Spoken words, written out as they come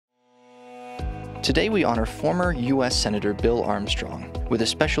Today we honor former U.S. Senator Bill Armstrong with a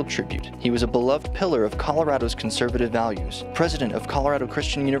special tribute. He was a beloved pillar of Colorado's conservative values, president of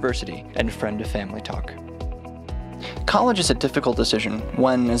Judeo-Christian University, and friend of Family Talk. College is a difficult decision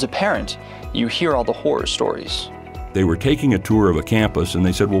when, as a parent, you hear all the horror stories. They were taking a tour of a campus and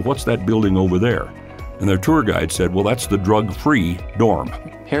they said, well, what's that building over there? And their tour guide said, well, that's the drug-free dorm.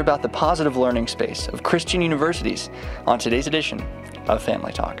 Hear about the positive learning space of Christian universities on today's edition of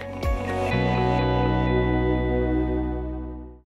Family Talk.